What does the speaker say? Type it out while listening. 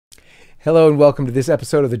Hello and welcome to this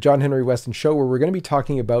episode of the John Henry Weston Show, where we're going to be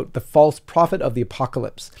talking about the false prophet of the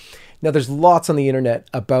apocalypse. Now, there's lots on the internet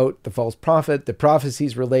about the false prophet, the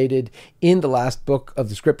prophecies related in the last book of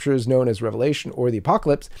the scriptures known as Revelation or the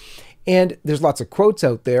Apocalypse. And there's lots of quotes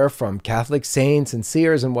out there from Catholic saints and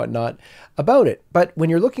seers and whatnot about it. But when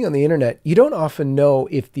you're looking on the internet, you don't often know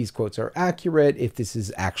if these quotes are accurate, if this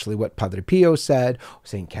is actually what Padre Pio said,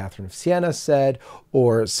 St. Catherine of Siena said,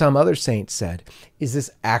 or some other saint said. Is this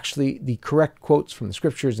actually the correct quotes from the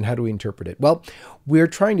scriptures, and how do we interpret it? Well, we're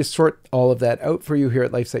trying to sort all of that out for you here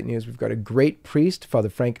at LifeSite News. We've got a great priest, Father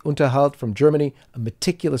Frank Unterhalt from Germany, a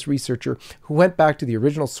meticulous researcher who went back to the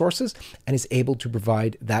original sources and is able to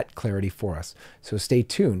provide that clarity for us. So stay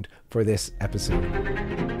tuned for this episode.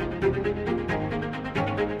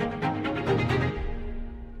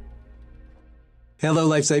 Hello,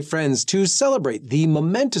 LifeSite friends. To celebrate the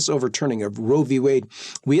momentous overturning of Roe v. Wade,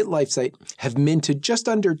 we at LifeSite have minted just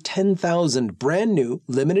under 10,000 brand new,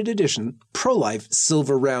 limited edition, pro-life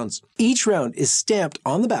silver rounds. Each round is stamped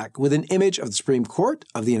on the back with an image of the Supreme Court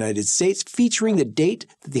of the United States featuring the date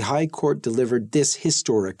that the High Court delivered this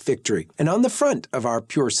historic victory. And on the front of our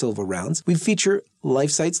pure silver rounds, we feature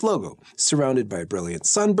LifeSite's logo, surrounded by brilliant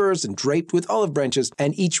sunbursts and draped with olive branches,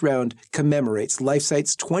 and each round commemorates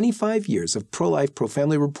LifeSite's 25 years of pro-life,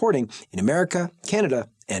 pro-family reporting in America, Canada,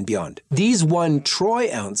 and beyond. These 1 troy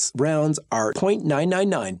ounce rounds are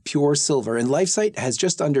 0.999 pure silver, and LifeSite has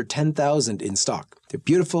just under 10,000 in stock. They're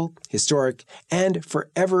beautiful, historic, and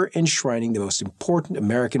forever enshrining the most important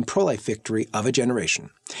American pro-life victory of a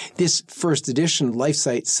generation. This first edition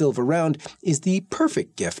LifeSite Silver Round is the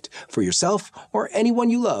perfect gift for yourself or anyone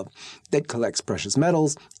you love that collects precious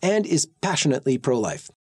metals and is passionately pro-life.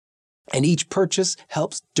 And each purchase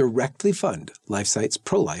helps directly fund LifeSite's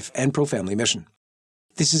pro-life and pro-family mission.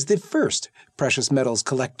 This is the first precious metals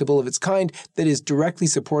collectible of its kind that is directly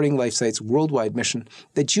supporting LifeSite's worldwide mission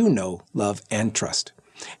that you know, love, and trust.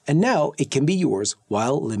 And now it can be yours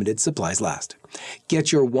while limited supplies last.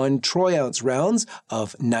 Get your 1 troy ounce rounds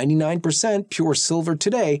of 99% pure silver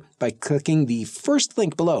today by clicking the first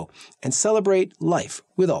link below and celebrate life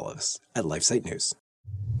with all of us at LifeSite News.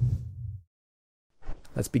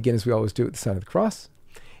 Let's begin as we always do at the sign of the cross.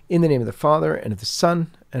 In the name of the Father, and of the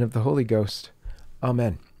Son, and of the Holy Ghost.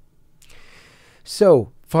 Amen.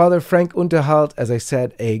 So, Father Frank Unterhalt, as I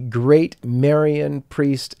said, a great Marian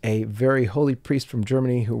priest, a very holy priest from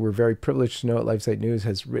Germany who we're very privileged to know at LifeSite News,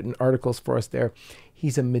 has written articles for us there.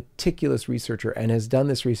 He's a meticulous researcher and has done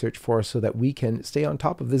this research for us so that we can stay on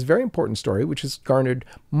top of this very important story, which has garnered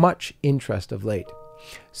much interest of late.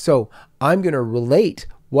 So, I'm going to relate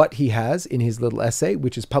what he has in his little essay,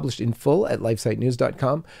 which is published in full at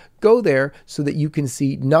lifesitenews.com. Go there so that you can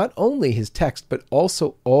see not only his text, but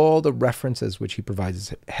also all the references which he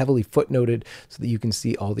provides. It's heavily footnoted so that you can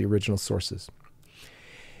see all the original sources.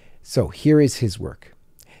 So here is his work.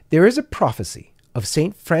 There is a prophecy of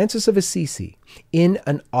St. Francis of Assisi in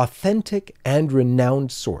an authentic and renowned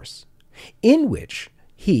source, in which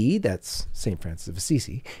he, that's St. Francis of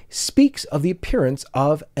Assisi, speaks of the appearance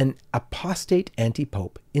of an apostate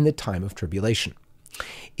anti-pope in the time of tribulation.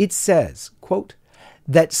 It says, quote,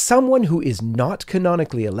 that someone who is not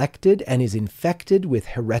canonically elected and is infected with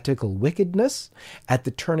heretical wickedness at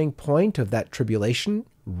the turning point of that tribulation,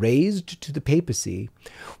 raised to the papacy,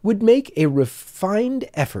 would make a refined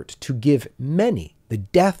effort to give many the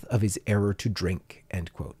death of his error to drink,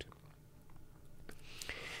 end quote.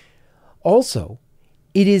 Also,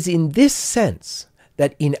 it is in this sense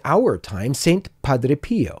that in our time, Saint Padre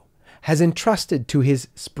Pio has entrusted to his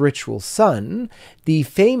spiritual son, the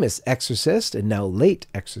famous exorcist and now late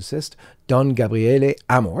exorcist, Don Gabriele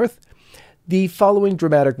Amorth, the following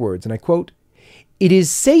dramatic words, and I quote, "It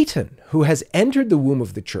is Satan who has entered the womb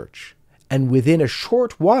of the church, and within a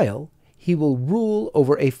short while he will rule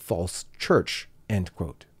over a false church," end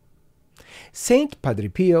quote. Saint Padre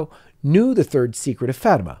Pio knew the third secret of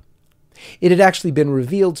Fatima. It had actually been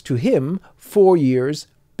revealed to him 4 years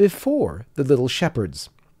before the little shepherds.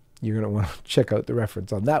 You're going to want to check out the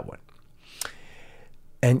reference on that one.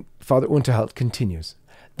 And Father Unterhalt continues,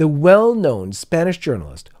 the well-known Spanish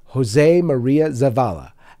journalist Jose Maria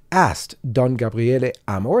Zavala asked Don Gabriele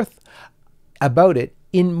Amorth about it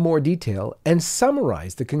in more detail and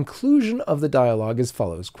summarized the conclusion of the dialogue as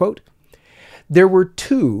follows, quote, there were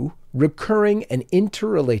 2 recurring and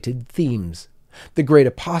interrelated themes. The great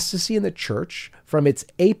apostasy in the church from its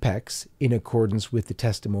apex, in accordance with the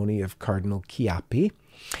testimony of Cardinal Chiappi,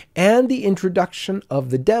 and the introduction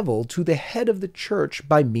of the devil to the head of the church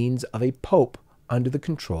by means of a pope under the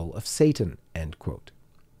control of Satan, end quote.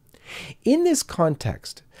 In this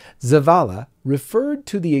context, Zavala referred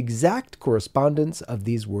to the exact correspondence of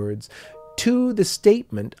these words to the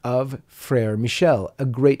statement of Frère Michel, a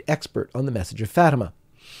great expert on the message of Fatima,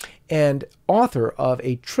 and author of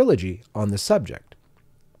a trilogy on the subject.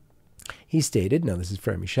 He stated, now this is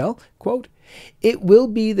Frère Michel, quote, "It will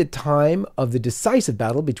be the time of the decisive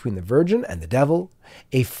battle between the Virgin and the Devil.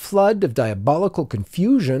 A flood of diabolical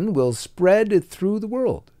confusion will spread through the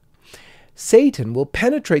world. Satan will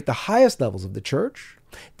penetrate the highest levels of the Church.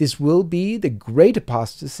 This will be the great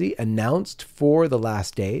apostasy announced for the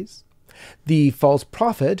last days. The false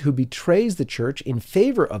prophet who betrays the Church in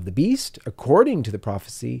favor of the beast, according to the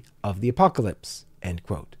prophecy of the Apocalypse." End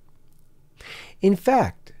quote. In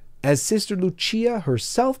fact, as Sister Lucia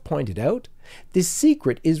herself pointed out, this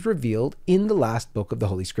secret is revealed in the last book of the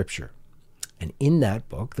Holy Scripture. And in that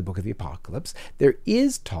book, the book of the Apocalypse, there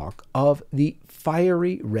is talk of the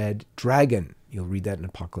fiery red dragon. You'll read that in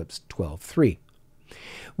Apocalypse 12:3,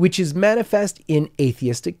 which is manifest in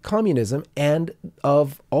atheistic communism, and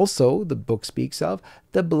of also, the book speaks of,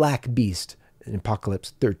 the black beast in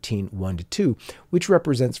Apocalypse 13:1-2, which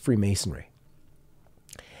represents Freemasonry.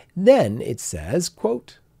 Then it says,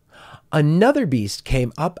 quote, "Another beast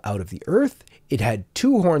came up out of the earth. It had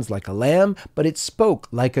 2 horns like a lamb, but it spoke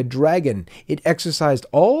like a dragon. It exercised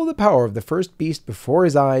all the power of the first beast before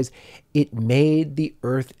his eyes. It made the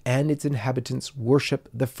earth and its inhabitants worship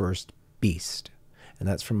the first beast." And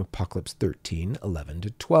that's from Apocalypse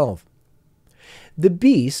 13:11-12. The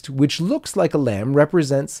beast, which looks like a lamb,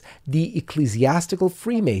 represents the ecclesiastical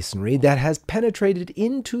Freemasonry that has penetrated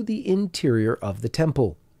into the interior of the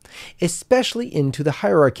temple, especially into the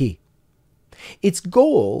hierarchy. Its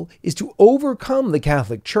goal is to overcome the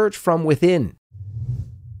Catholic Church from within.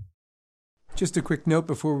 Just a quick note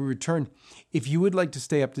before we return. If you would like to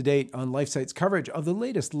stay up to date on LifeSite's coverage of the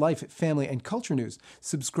latest life, family, and culture news,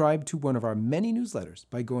 subscribe to one of our many newsletters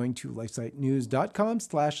by going to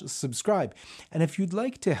lifesitenews.com/subscribe. And if you'd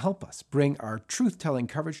like to help us bring our truth-telling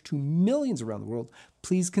coverage to millions around the world,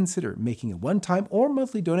 please consider making a one-time or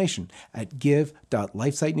monthly donation at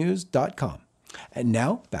give.lifesitenews.com. And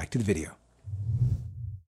now, back to the video.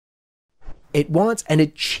 It wants and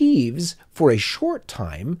achieves for a short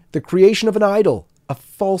time the creation of an idol, a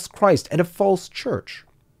false Christ, and a false church.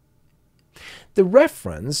 The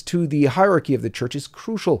reference to the hierarchy of the church is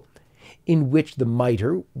crucial, in which the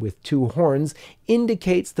mitre with 2 horns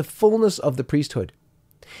indicates the fullness of the priesthood.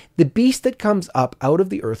 The beast that comes up out of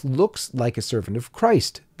the earth looks like a servant of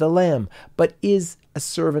Christ, the Lamb, but is a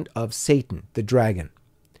servant of Satan, the dragon.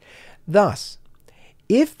 Thus,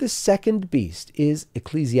 if the second beast is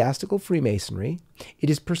ecclesiastical Freemasonry, it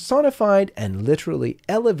is personified and literally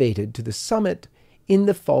elevated to the summit in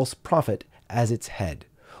the false prophet as its head,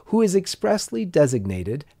 who is expressly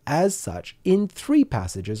designated as such in 3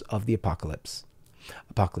 passages of the Apocalypse.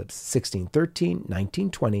 Apocalypse 16:13,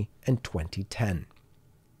 19:20, and 20:10.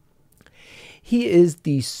 He is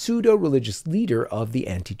the pseudo-religious leader of the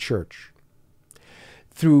anti-church.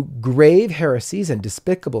 Through grave heresies and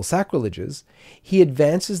despicable sacrileges, he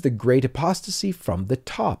advances the great apostasy from the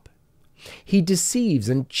top. He deceives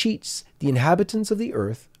and cheats the inhabitants of the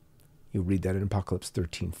earth, you read that in Apocalypse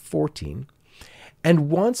 13:14,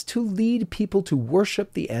 and wants to lead people to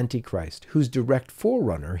worship the Antichrist, whose direct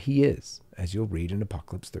forerunner he is, as you'll read in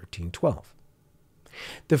Apocalypse 13:12.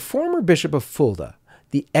 The former Bishop of Fulda,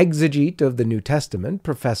 the exegete of the New Testament,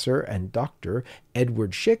 Professor and Dr.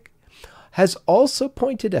 Edward Schick, has also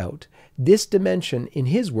pointed out this dimension in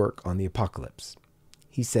his work on the Apocalypse.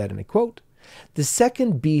 He said, and I quote, "The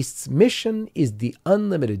second beast's mission is the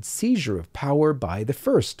unlimited seizure of power by the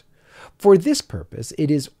first. For this purpose, it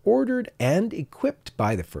is ordered and equipped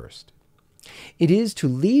by the first. It is to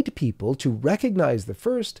lead people to recognize the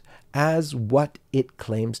first as what it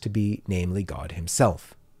claims to be, namely God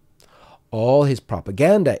himself. All his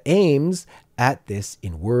propaganda aims at this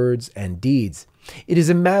in words and deeds. It is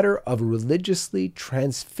a matter of religiously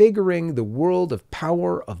transfiguring the world of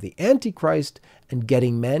power of the Antichrist and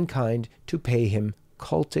getting mankind to pay him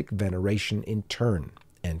cultic veneration in turn."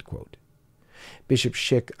 End quote. Bishop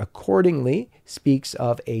Schick accordingly speaks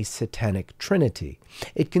of a satanic trinity.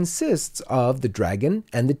 It consists of the dragon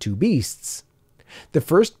and the 2 beasts. The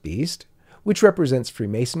first beast, which represents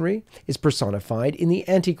Freemasonry, is personified in the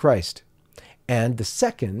Antichrist, and the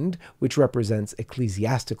second, which represents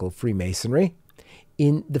ecclesiastical Freemasonry,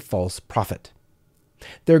 in the false prophet.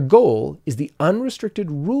 Their goal is the unrestricted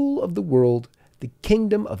rule of the world, the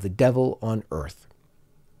kingdom of the devil on earth.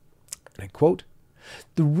 And I quote,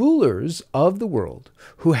 The rulers of the world,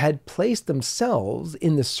 who had placed themselves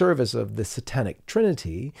in the service of the Satanic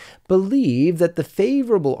Trinity, believe that the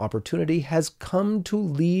favorable opportunity has come to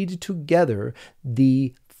lead together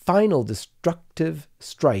the final destructive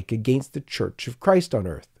strike against the Church of Christ on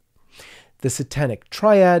earth. The Satanic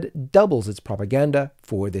Triad doubles its propaganda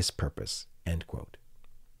for this purpose." End quote.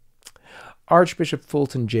 Archbishop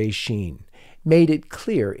Fulton J. Sheen made it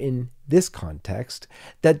clear in this context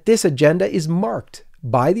that this agenda is marked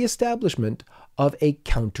by the establishment of a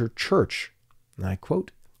counter-church. I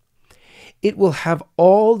quote, "It will have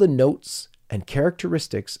all the notes and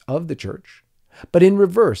characteristics of the church, but in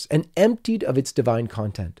reverse and emptied of its divine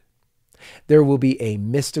content. There will be a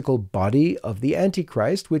mystical body of the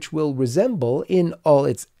Antichrist which will resemble in all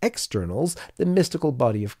its externals the mystical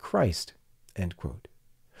body of Christ." End quote.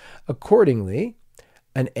 Accordingly,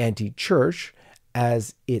 an anti-church,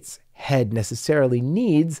 as its head, necessarily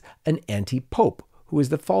needs an anti-pope, who is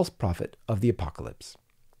the false prophet of the apocalypse.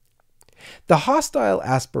 The hostile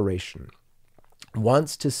aspiration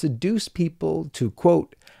wants to seduce people to,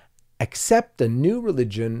 quote, "accept a new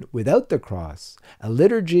religion without the cross, a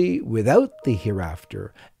liturgy without the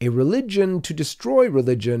hereafter, a religion to destroy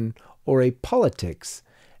religion, or a politics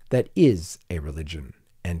that is a religion."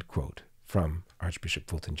 End quote, from Archbishop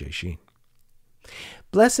Fulton J. Sheen.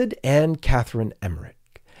 Blessed Anne Catherine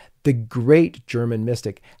Emmerich, the great German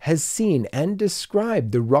mystic, has seen and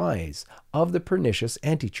described the rise of the pernicious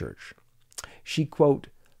anti-church. She, quote,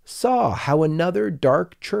 "saw how another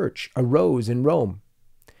dark church arose in Rome."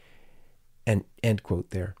 And end quote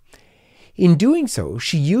there. In doing so,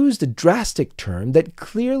 she used a drastic term that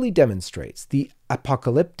clearly demonstrates the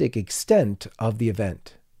apocalyptic extent of the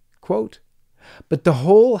event. Quote, "But the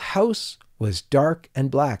whole house was dark and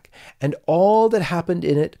black, and all that happened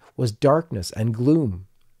in it was darkness and gloom.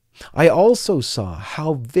 I also saw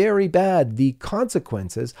how very bad the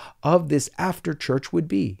consequences of this after-church would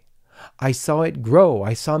be. I saw it grow.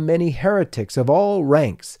 I saw many heretics of all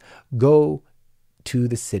ranks go to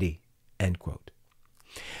the city." End quote.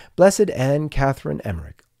 Blessed Anne Catherine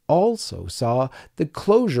Emmerich also saw the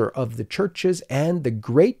closure of the churches and the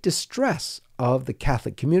great distress of the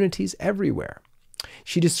Catholic communities everywhere.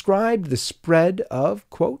 She described the spread of,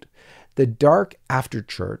 quote, "the dark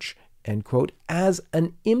after-church," end quote, as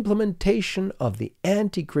an implementation of the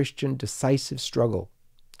anti-Christian decisive struggle.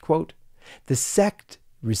 Quote, "The sect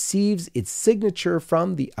receives its signature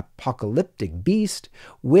from the apocalyptic beast,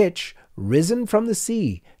 which, risen from the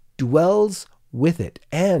sea, dwells with it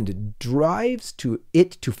and drives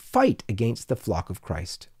it to fight against the flock of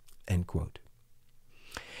Christ." End quote.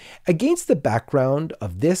 Against the background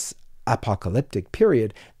of this apocalyptic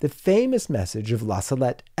period, the famous message of La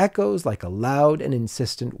Salette echoes like a loud and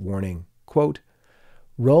insistent warning. Quote,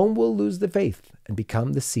 "Rome will lose the faith and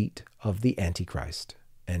become the seat of the Antichrist."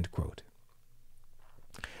 End quote.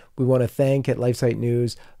 We want to thank at LifeSite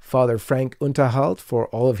News Father Frank Unterhalt for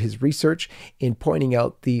all of his research in pointing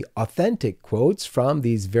out the authentic quotes from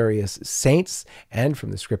these various saints and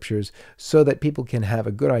from the scriptures so that people can have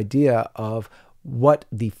a good idea of what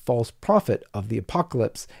the false prophet of the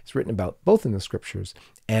apocalypse is written about, both in the scriptures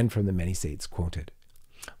and from the many saints quoted.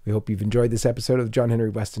 We hope you've enjoyed this episode of the John Henry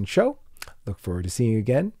Weston Show. Look forward to seeing you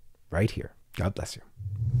again right here. God bless you.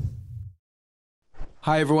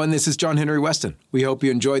 Hi, everyone. This is John Henry Weston. We hope you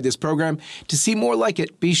enjoyed this program. To see more like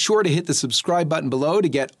it, be sure to hit the subscribe button below to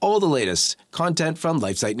get all the latest content from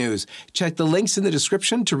LifeSite News. Check the links in the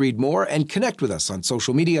description to read more and connect with us on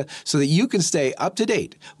social media so that you can stay up to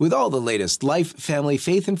date with all the latest life, family,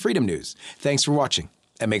 faith, and freedom news. Thanks for watching,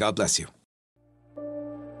 and may God bless you.